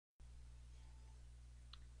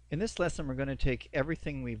In this lesson, we're going to take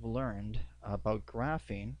everything we've learned about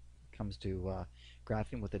graphing. It comes to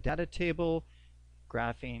graphing with a data table,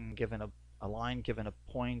 graphing given a line given a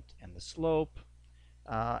point and the slope,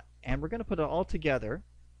 and we're going to put it all together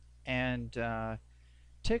and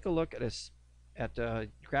take a look at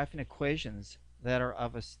graphing equations that are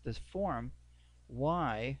of this form: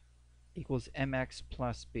 y equals mx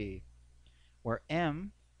plus b, where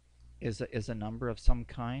m is a number of some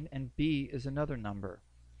kind and b is another number.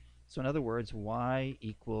 So in other words, y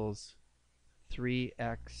equals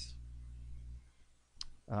 3x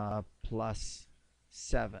plus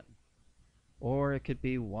 7. Or it could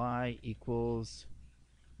be y equals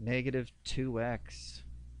negative 2x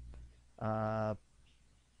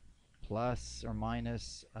plus or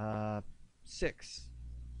minus 6.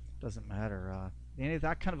 Doesn't matter. Any of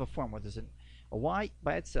that kind of a form where there's a y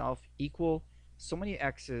by itself equal so many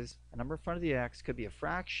x's, a number in front of the x, could be a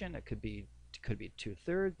fraction, it could be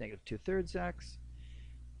 2/3, negative 2/3 x,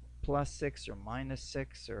 plus 6 or minus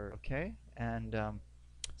 6, or okay. And so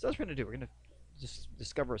that's what we're going to do. We're going to just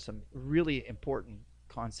discover some really important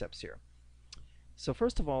concepts here. So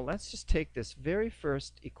first of all, let's just take this very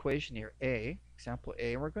first equation here, a, example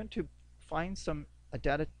a, and we're going to find some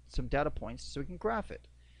data points so we can graph it.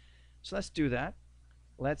 So let's do that.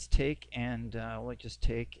 Let's take and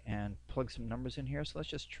plug some numbers in here. So let's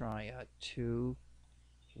just try 2,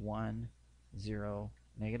 1, 0,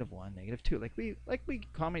 negative 1, negative 2. Like we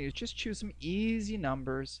commonly use, just choose some easy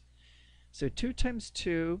numbers. So 2 times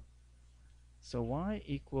 2, so y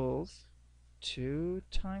equals 2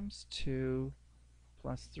 times 2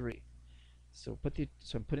 plus 3. So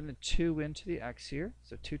I'm putting the 2 into the x here.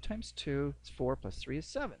 So 2 times 2 is 4 plus 3 is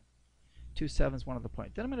 7. 2 7 is one of the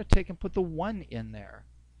point. Then I'm going to take and put the 1 in there.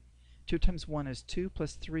 2 times 1 is 2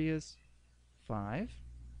 plus 3 is 5.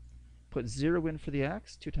 Put 0 in for the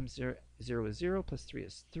x. 2 times 0 is 0 plus 3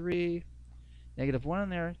 is 3. Negative 1 in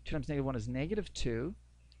there. 2 times negative 1 is negative 2.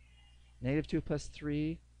 Negative 2 plus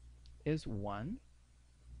 3 is 1.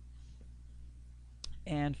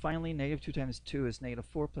 And finally, negative 2 times 2 is negative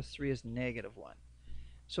 4 plus 3 is negative 1.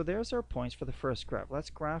 So there's our points for the first graph. Let's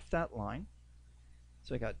graph that line.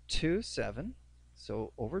 So I got 2, 7.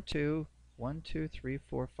 So over 2, 1, 2, 3,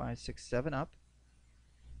 4, 5, 6, 7 up.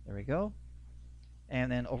 There we go.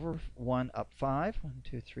 And then over 1 up 5. 1,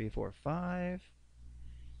 2, 3, 4, 5.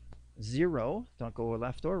 0. Don't go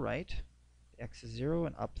left or right. X is 0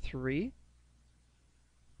 and up 3.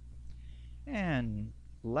 And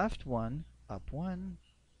left 1, up 1.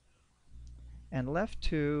 And left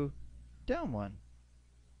 2, down 1.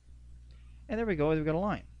 And there we go. We've got a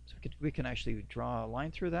line. So we can actually draw a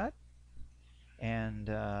line through that. And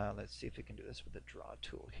let's see if we can do this with the draw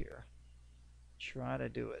tool here. Try to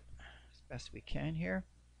do it as best we can here.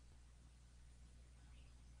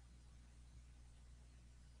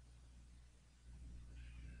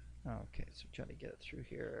 Okay, so try to get it through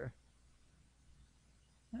here.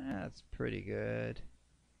 That's pretty good.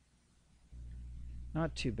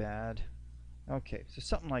 Not too bad. Okay, so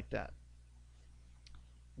something like that.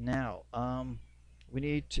 Now, we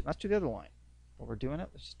need to, let's do the other line. While we're doing it,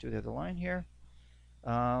 let's just do the other line here.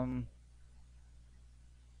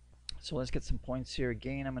 So let's get some points here.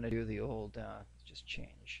 Again, I'm going to do the old, just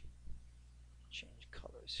change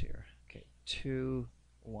colors here. Okay, 2,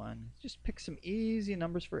 1. Just pick some easy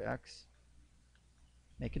numbers for x.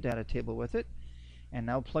 Make a data table with it. And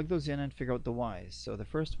now plug those in and figure out the y's. So the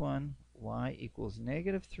first one, y equals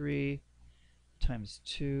negative 3 times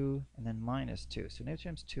 2 and then minus 2. So negative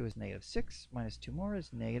times 2 is negative 6. Minus 2 more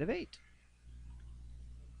is negative 8.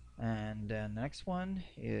 And the next one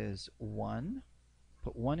is 1.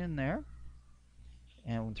 Put 1 in there.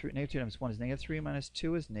 And negative 2 times 1 is negative 3 minus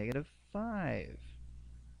 2 is negative 5.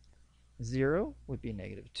 0 would be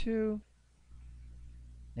negative 2.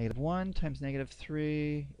 Negative 1 times negative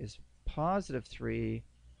 3 is positive 3.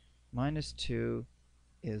 Minus 2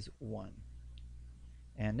 is 1.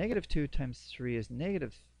 And negative 2 times 3 is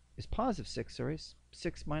positive 6. Sorry,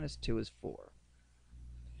 6 minus 2 is 4.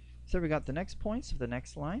 So we got the next points of the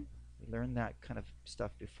next line. We learned that kind of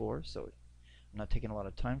stuff before, so I'm not taking a lot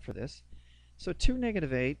of time for this. So 2,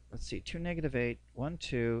 negative 8. Let's see, 2, negative 8, 1,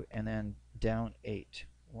 2, and then down 8.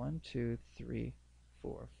 1, 2, 3,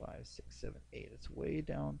 4, 5, 6, 7, 8. It's way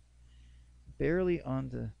down, barely on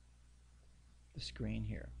the screen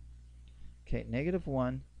here. Okay, negative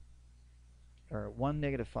 1, or 1,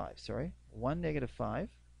 negative 5, sorry. 1, negative 5,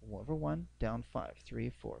 over 1, down 5. 3,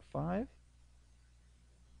 4, 5.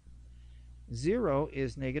 0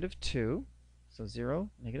 is negative 2, so 0,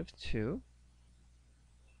 negative 2.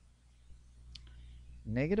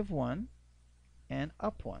 Negative 1, and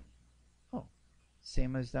up 1. Oh,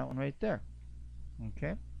 same as that one right there.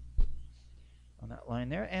 Okay, on that line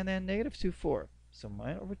there, and then negative 2, 4. So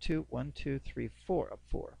 1 over 2, 1, 2, 3, 4, up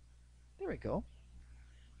 4. There we go.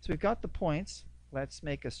 So we've got the points. Let's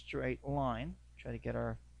make a straight line. Try to get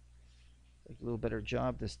a little better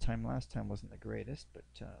job this time. Last time wasn't the greatest, but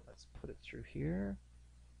let's put it through here.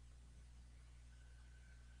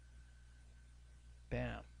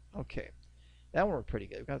 Bam. Okay. That worked pretty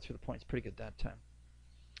good. We got through the points pretty good that time.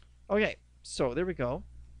 Okay, so there we go.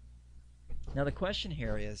 Now the question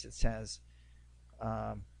here is, it says,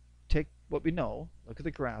 take what we know, look at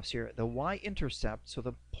the graphs here, the y-intercept, so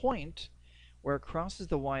the point where it crosses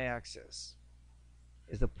the y-axis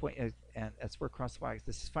is the point, and that's where it crosses the y-axis.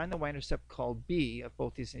 This is find the y-intercept called b of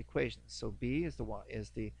both these equations. So b is the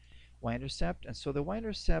y-intercept, and so the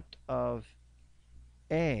y-intercept of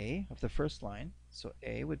a, of the first line, so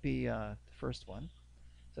a would be the first one,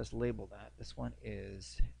 so let's label that. This one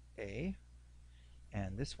is a,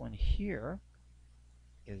 and this one here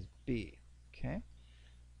is b. Okay,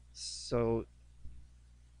 so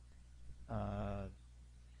yeah,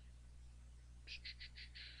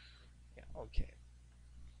 okay.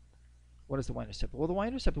 What is the y-intercept? Well, the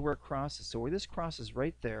y-intercept is where it crosses. So where this crosses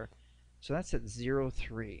right there, so that's at 0,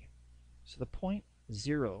 3. So the point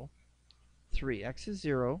 0, 3. X is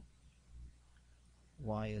 0,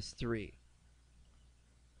 y is 3.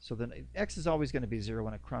 So then x is always going to be 0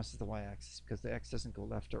 when it crosses the y-axis, because the x doesn't go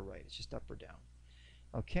left or right. It's just up or down.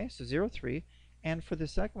 Okay, so 0, 3. And for the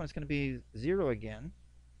second one, it's going to be 0 again.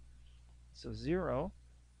 So 0,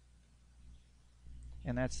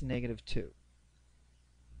 and that's negative 2.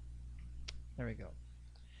 There we go.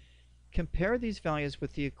 Compare these values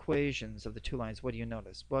with the equations of the two lines. What do you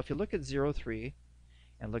notice? Well, if you look at 0, 3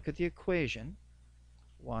 and look at the equation,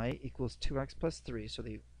 y equals 2x plus 3. So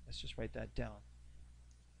let's just write that down.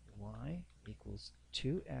 Y equals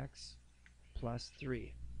 2x plus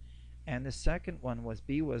 3. And the second one was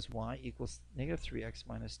b was y equals negative 3x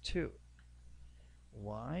minus 2.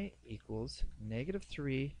 Y equals negative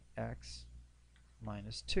 3x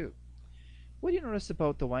minus 2. What do you notice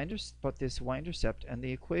about this y-intercept and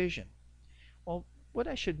the equation? Well, what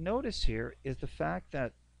I should notice here is the fact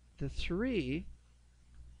that the 3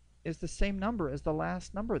 is the same number as the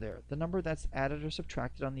last number there. The number that's added or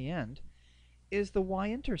subtracted on the end is the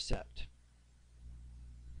y-intercept.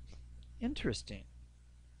 Interesting.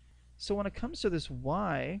 So when it comes to this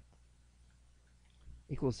y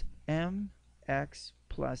equals mx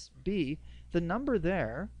plus b, the number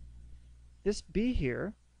there, this b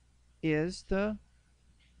here, is the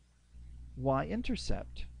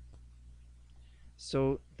y-intercept.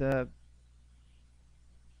 So the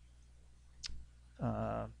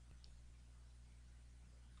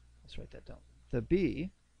let's write that down. The b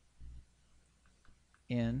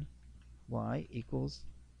in y equals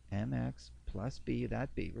mx plus b,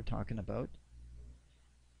 that b we're talking about,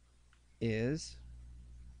 is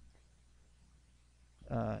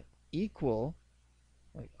equal,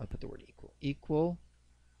 I'll put the word equal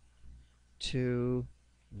to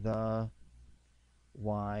the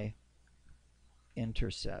y-intercept.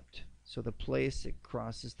 So the place it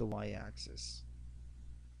crosses the y-axis.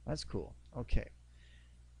 That's cool. Okay.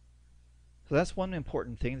 So that's one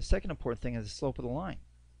important thing. The second important thing is the slope of the line.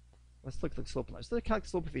 Let's look at the slope of the line. So let's calculate the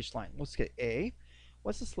slope of each line. Let's get A.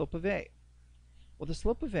 What's the slope of A? Well, the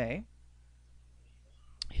slope of A,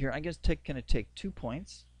 here I'm just going to take 2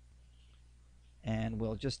 points, and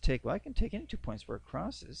we'll just take, well, I can take any 2 points where it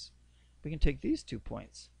crosses. We can take these 2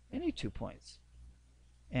 points, any 2 points.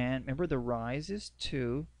 And remember, the rise is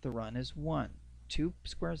 2, the run is 1. 2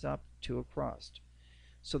 squares up, 2 across.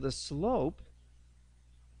 So the slope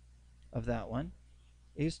of that one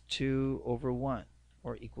is 2 over 1,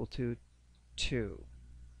 or equal to 2.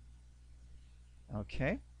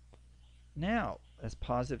 Okay? Now, that's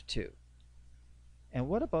positive 2. And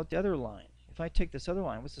what about the other line? If I take this other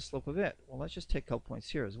line, what's the slope of it? Well, let's just take a couple points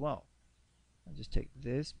here as well. I'll just take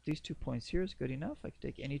these 2 points here is good enough. I can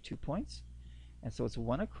take any 2 points. And so it's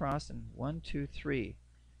 1 across and 1, 2, 3.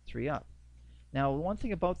 3 up. Now, one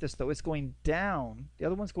thing about this, though, it's going down. The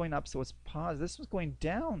other one's going up, so it's positive. This one's going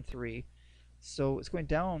down 3. So it's going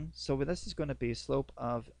down. So this is going to be a slope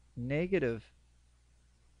of negative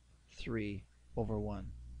 3 over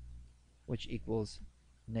 1, which equals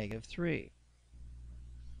negative 3.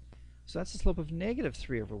 So that's the slope of negative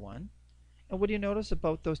 3 over 1. And what do you notice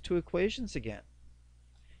about those two equations again?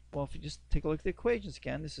 Well, if you just take a look at the equations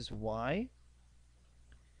again, this is y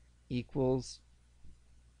equals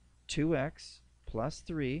 2x plus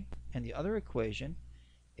 3, and the other equation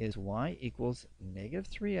is y equals negative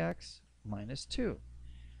 3x minus 2.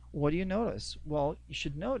 What do you notice? Well, you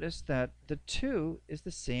should notice that the 2 is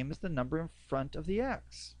the same as the number in front of the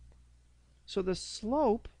x. So the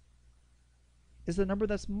slope is the number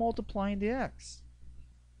that's multiplying the x.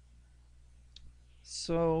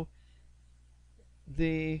 So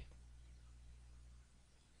the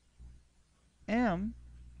m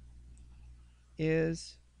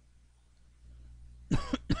is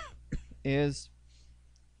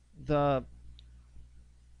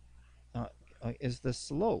the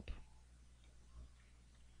slope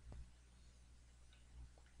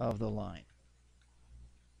of the line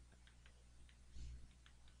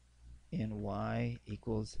in y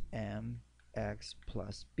equals mx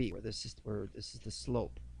plus b, where this is the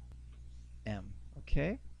slope m.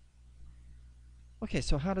 Okay. Okay,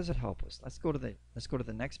 so how does it help us? Let's go to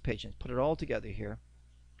the next page and put it all together here.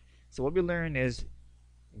 So what we learn is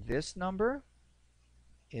this number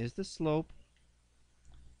is the slope.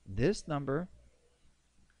 This number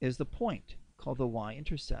is the point called the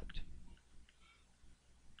y-intercept.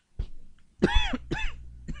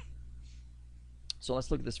 So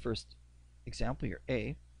let's look at this first example here.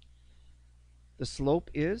 A. The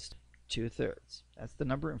slope is 2/3. That's the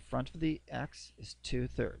number in front of the x is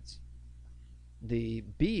 2/3. The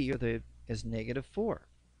b is -4.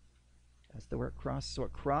 That's where it crosses. So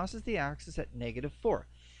it crosses the axis at -4.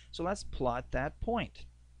 So let's plot that point.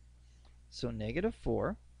 So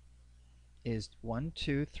 -4 is 1,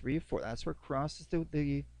 2, 3, 4. That's where it crosses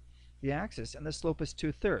the axis, and the slope is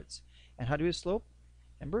 2/3. And how do we slope?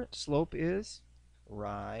 Remember, slope is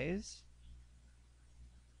rise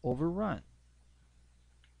over run.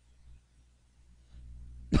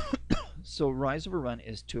 So rise over run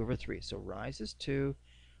is 2/3. So rise is 2,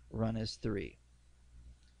 run is 3.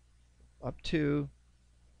 Up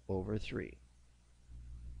 2/3.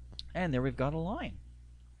 And there we've got a line.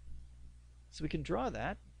 So we can draw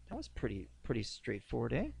that. That was pretty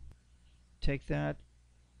straightforward, eh? Take that,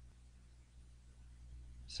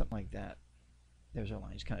 something like that. There's our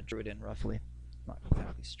line. Just kind of drew it in roughly. Not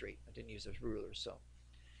exactly straight. I didn't use a ruler, so.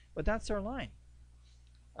 But that's our line.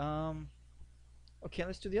 Okay,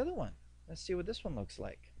 let's do the other one. Let's see what this one looks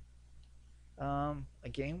like.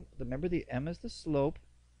 Again, remember the m is the slope,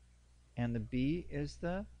 and the b is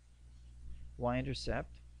the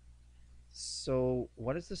y-intercept. So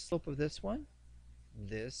what is the slope of this one?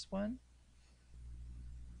 This one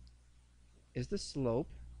is the slope.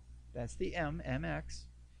 That's the mx.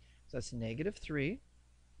 So that's -3,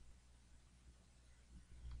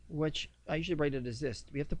 which I usually write it as this.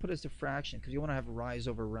 We have to put it as a fraction because you want to have rise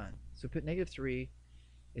over run. So put -3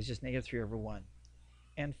 is just -3/1.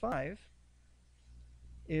 And 5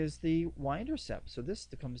 is the y-intercept. So this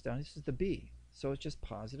comes down, this is the b. So it's just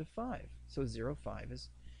 +5. So 0, 5 is,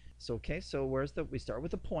 so okay, so where's we start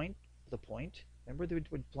with the point. Remember we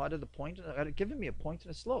plotted the point, and it given me a point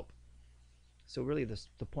and a slope. So really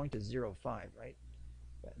the point is 0, 5, right?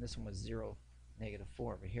 And this one was 0,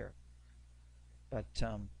 -4 over here. But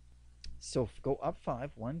so go up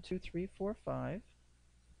 5, 1, 2, 3, 4, 5.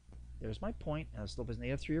 There's my point, and the slope is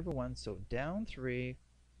 -3/1, so down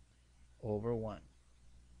 3/1.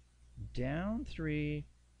 Down 3,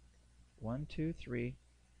 1, 2,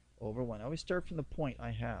 3/1. I always start from the point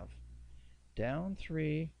I have. Down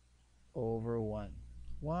 3/1.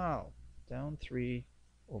 Wow, down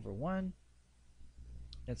 3/1.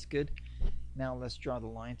 That's good. Now let's draw the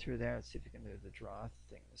line through there. Let's see if we can move the draw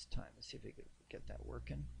thing this time. Let's see if we can get that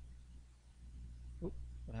working. Oop,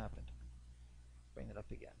 what happened? Bring it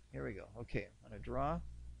up again. Here we go. Okay, I'm going to draw.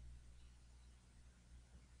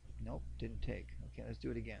 Nope, didn't take. Okay, let's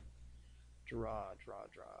do it again. Draw.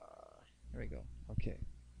 There we go. Okay.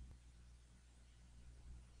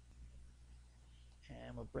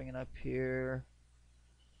 And we'll bring it up here.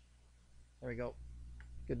 There we go.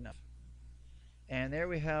 Good enough. And there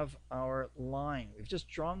we have our line. We've just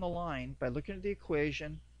drawn the line by looking at the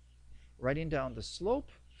equation, writing down the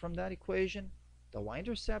slope from that equation, the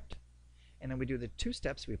y-intercept, and then we do the 2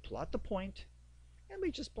 steps. We plot the point, and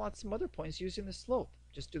we just plot some other points using the slope.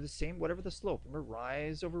 Just do the same, whatever the slope. Remember,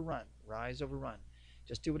 rise over run, rise over run.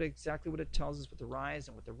 Just do exactly what it tells us with the rise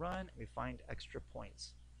and with the run, and we find extra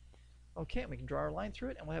points. Okay, and we can draw our line through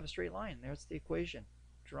it, and we'll have a straight line. There's the equation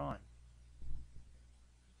drawn.